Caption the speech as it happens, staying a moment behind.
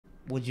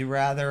Would you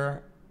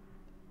rather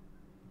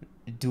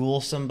duel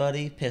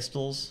somebody,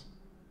 pistols,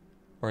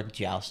 or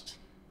joust?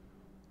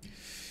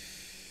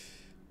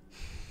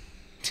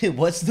 Dude,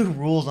 what's the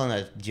rules on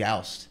a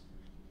joust?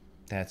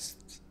 That's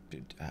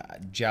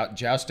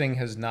jousting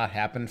has not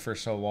happened for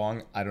so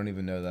long. I don't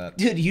even know that.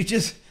 Dude, you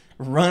just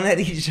run at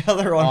each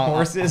other on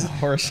horses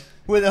horse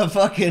with a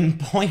fucking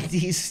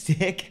pointy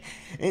stick,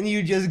 and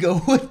you just go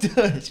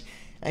whoosh,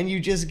 and you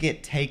just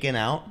get taken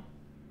out.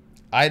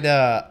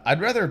 I'd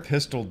rather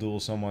pistol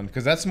duel someone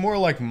because that's more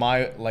like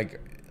my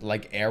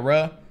like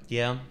era.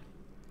 Yeah.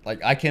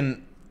 Like I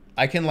can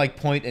like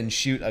point and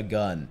shoot a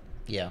gun.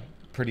 Yeah.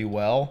 Pretty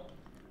well.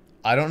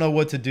 I don't know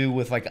what to do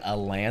with like a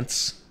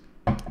lance.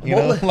 You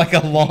know, like a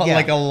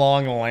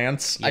long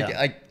lance.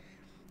 Yeah.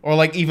 Or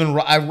like even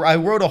I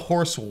rode a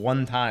horse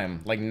one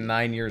time, like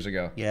 9 years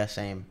ago. Yeah,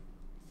 same.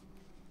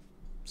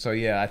 So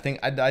yeah, I think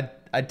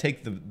I'd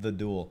take the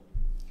duel.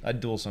 I'd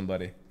duel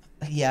somebody.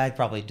 Yeah, I'd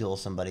probably duel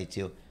somebody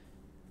too.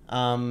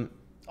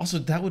 Also,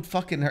 that would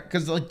fucking hurt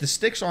because like the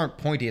sticks aren't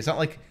pointy. It's not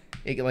like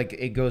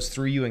it goes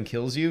through you and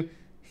kills you.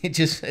 It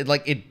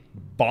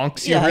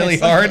bonks you really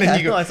hard, and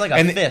you go. No, it's like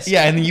a fist.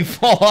 Yeah, and then you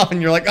fall off,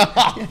 and you're like,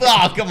 oh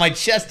fuck, my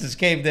chest is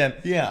caved in.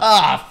 Yeah.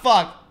 Ah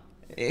fuck.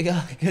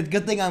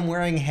 Good thing I'm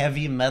wearing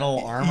heavy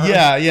metal armor.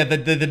 Yeah,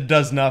 that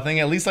does nothing.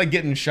 At least like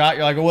getting shot,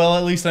 you're like, well,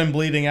 at least I'm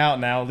bleeding out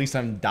now. At least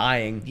I'm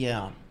dying.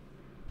 Yeah.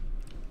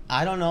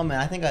 I don't know, man.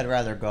 I think I'd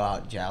rather go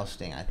out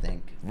jousting. I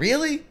think.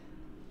 Really?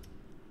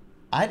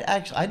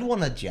 I'd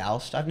want to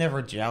joust. I've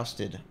never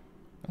jousted.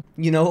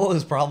 You know what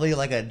was probably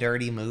like a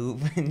dirty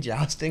move in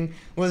jousting?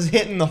 Was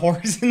hitting the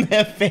horse in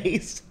the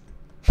face.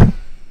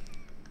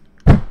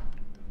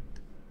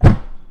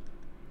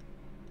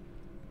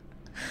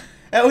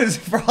 That was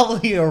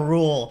probably a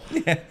rule.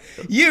 Yeah.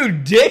 You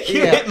dick!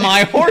 You hit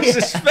my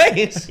horse's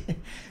face.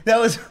 That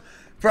was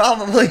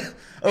probably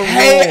a rule.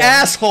 Hey,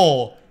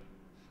 asshole!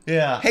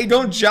 Yeah. Hey,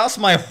 don't joust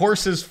my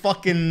horse's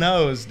fucking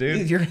nose,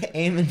 dude. You're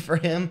aiming for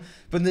him,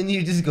 but then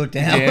you just go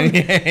down.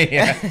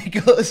 Yeah. And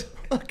it goes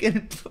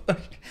fucking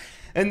push.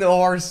 And the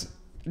horse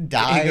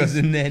dies. He goes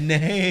in there,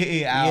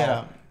 nay, ow.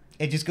 Yeah.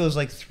 It just goes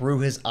like through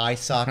his eye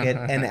socket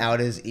and out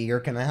his ear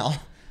canal.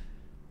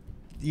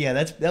 Yeah,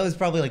 that was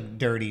probably like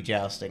dirty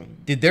jousting.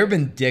 Dude, there have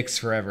been dicks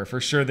forever. For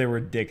sure they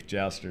were dick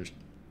jousters.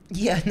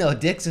 Yeah, no,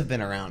 dicks have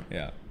been around.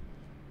 Yeah.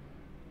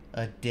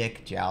 A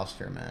dick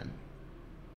jouster, man.